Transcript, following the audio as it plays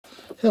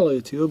Hello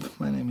YouTube,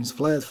 my name is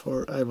Vlad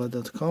for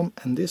iVlad.com,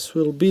 and this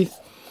will be,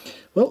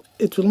 well,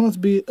 it will not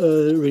be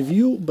a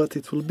review, but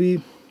it will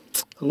be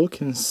a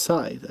look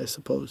inside, I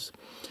suppose.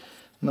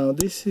 Now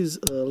this is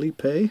a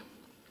Lepai,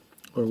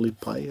 or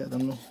Lepai, I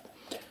don't know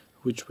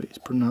which way it's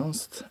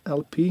pronounced,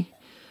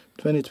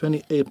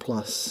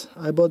 LP-2020A+.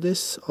 I bought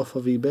this off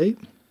of eBay.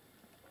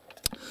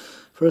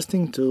 First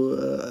thing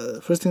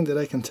that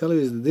I can tell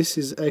you is that this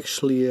is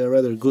actually a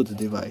rather good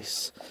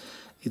device.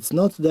 It's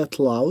not that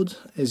loud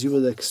as you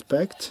would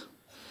expect,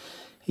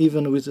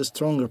 even with a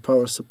stronger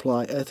power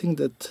supply. I think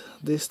that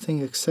this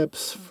thing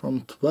accepts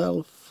from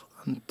 12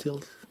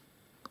 until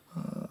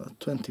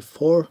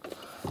 24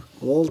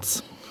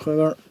 volts.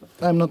 However,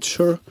 I'm not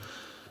sure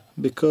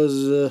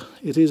because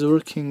it is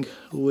working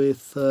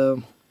with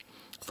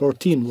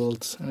 14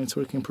 volts and it's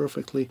working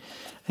perfectly.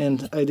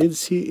 And I did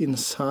see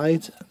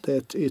inside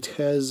that it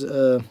has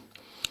a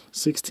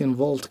 16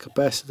 volt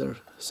capacitor,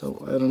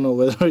 so I don't know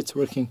whether it's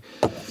working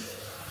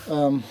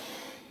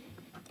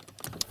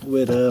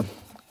with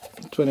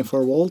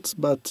 24 volts,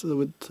 but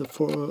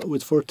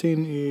with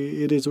 14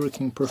 it is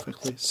working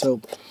perfectly. So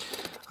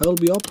I will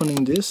be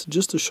opening this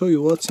just to show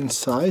you what's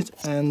inside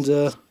and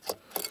to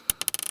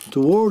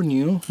warn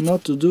you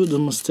not to do the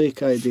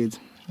mistake I did.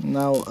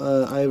 Now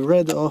I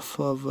read off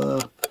of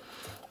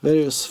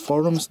various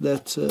forums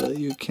that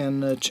you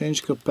can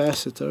change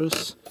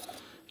capacitors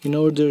in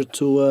order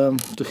to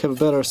have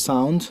better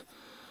sound,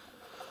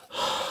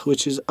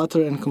 which is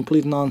utter and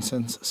complete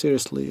nonsense.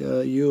 Seriously,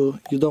 you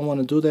don't want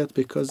to do that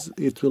because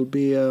it will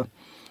be a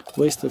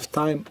waste of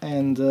time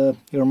and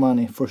your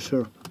money for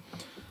sure.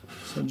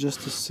 So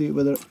just to see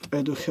whether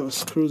I do have a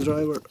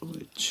screwdriver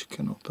which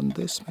can open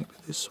this, maybe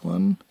this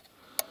one,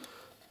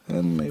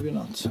 and maybe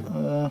not.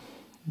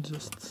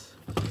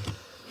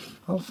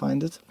 I'll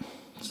find it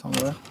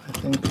somewhere, I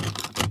think.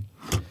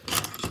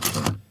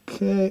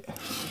 Okay,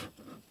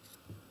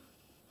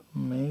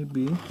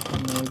 maybe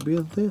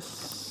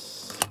this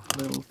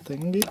little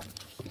thingy,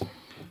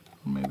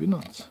 maybe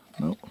not.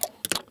 No,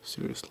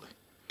 seriously.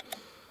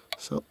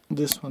 So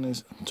this one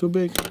is too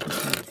big,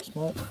 this one is too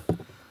small.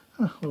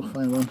 We'll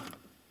find one.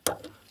 I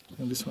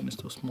think this one is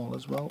too small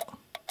as well.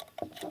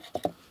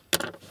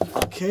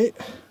 Okay,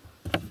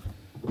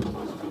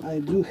 I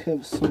do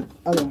have some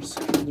other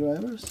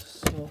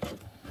screwdrivers, so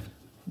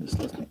just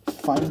let me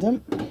find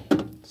them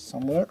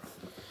somewhere.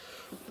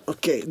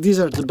 Okay, these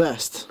are the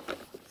best.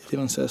 It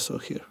even says so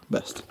here,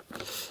 best.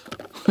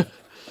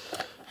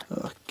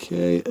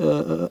 Okay,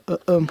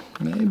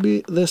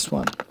 maybe this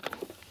one.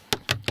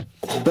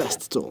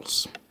 Best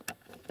tools.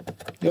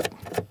 Yep.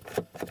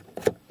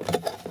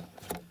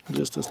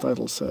 Just as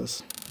title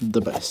says,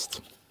 the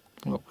best.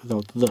 Well,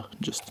 without the,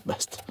 just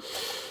best.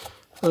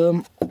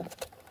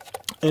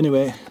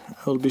 Anyway,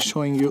 I will be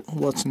showing you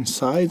what's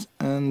inside,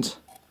 and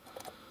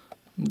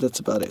that's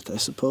about it, I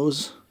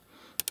suppose.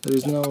 There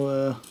is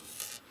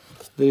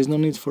no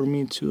need for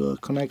me to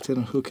connect it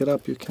and hook it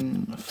up. You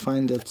can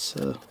find it.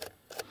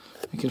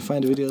 You can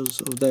find videos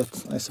of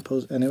that, I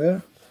suppose,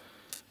 anywhere.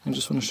 I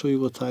just want to show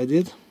you what I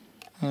did,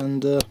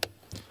 and to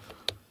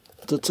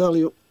tell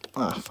you,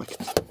 fuck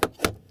it,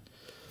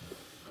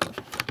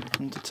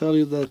 and to tell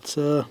you that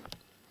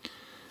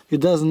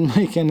it doesn't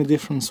make any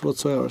difference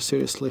whatsoever.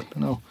 Seriously,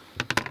 you know,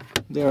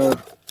 there are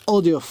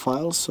audio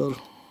files or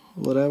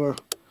whatever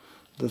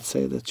that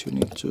say that you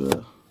need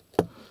to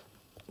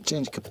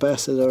change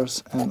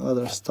capacitors and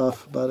other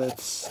stuff, but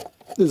it's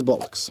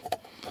bollocks.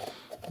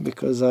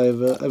 Because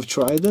I've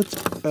tried it,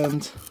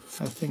 and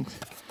I think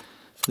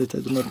that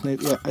I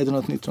do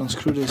not need to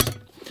unscrew this.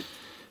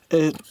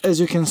 As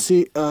you can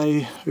see,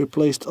 I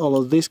replaced all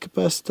of these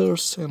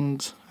capacitors,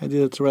 and I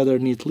did it rather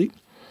neatly.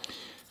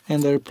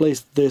 And I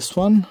replaced this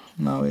one.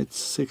 Now it's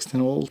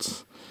 16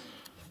 volts,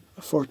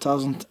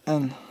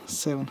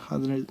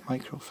 4700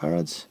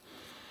 microfarads.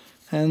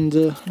 And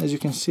as you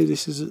can see,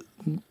 this is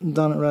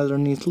done rather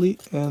neatly.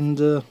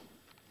 And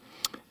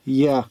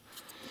yeah.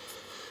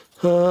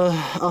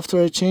 After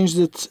I changed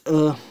it,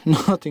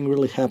 nothing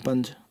really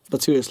happened,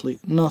 but seriously,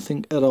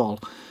 nothing at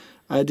all.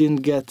 I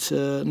didn't get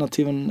not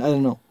even, I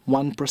don't know,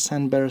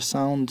 1% better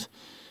sound,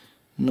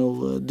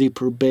 no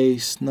deeper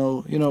bass,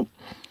 no, you know,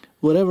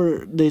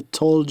 whatever they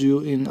told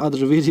you in other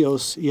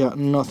videos, yeah,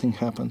 nothing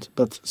happened,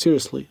 but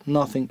seriously,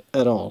 nothing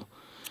at all.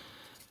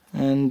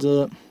 And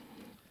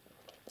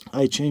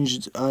I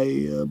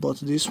bought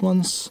these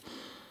ones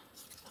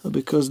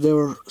because they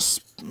were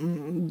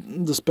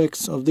the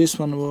specs of this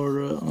one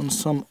were on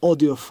some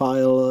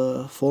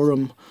audiophile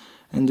forum,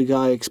 and the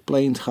guy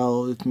explained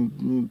how it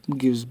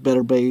gives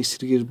better bass,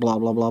 it gives blah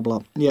blah blah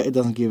blah. Yeah, it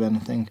doesn't give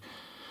anything.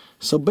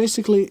 So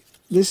basically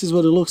this is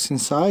what it looks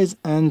inside,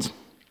 and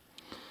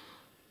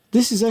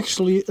this is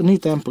actually a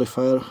neat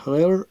amplifier.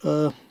 However,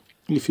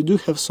 if you do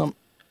have some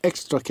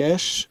extra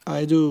cash,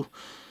 I do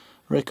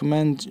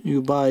recommend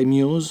you buy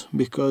Muse,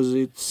 because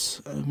it's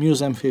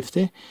Muse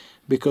M50,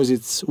 because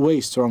it's way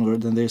stronger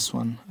than this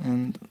one.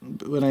 And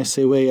when I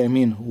say way, I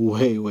mean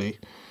way.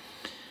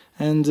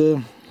 And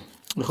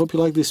I hope you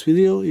like this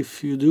video.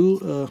 If you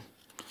do,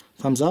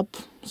 thumbs up,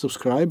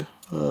 subscribe.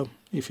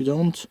 If you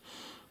don't,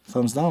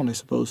 thumbs down, I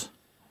suppose.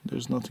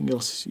 There's nothing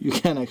else you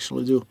can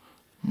actually do.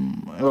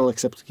 Well,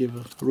 except give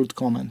a rude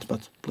comment,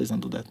 but please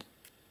don't do that.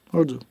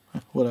 Or do,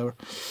 whatever.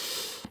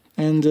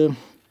 And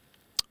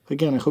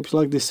again, I hope you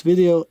like this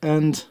video,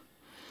 and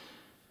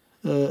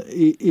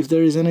if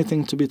there is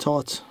anything to be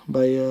taught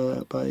by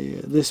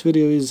this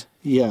video is,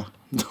 yeah,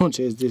 don't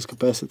chase these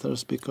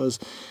capacitors, because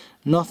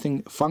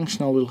nothing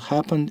functional will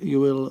happen. You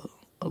will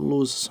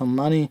lose some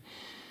money,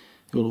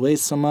 you will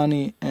waste some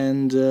money,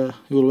 and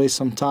you will waste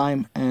some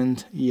time,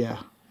 and yeah,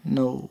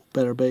 no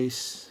better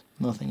bass,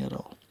 nothing at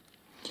all.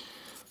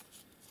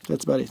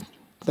 That's about it.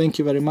 Thank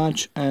you very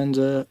much, and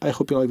I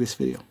hope you like this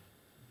video.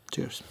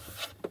 Cheers.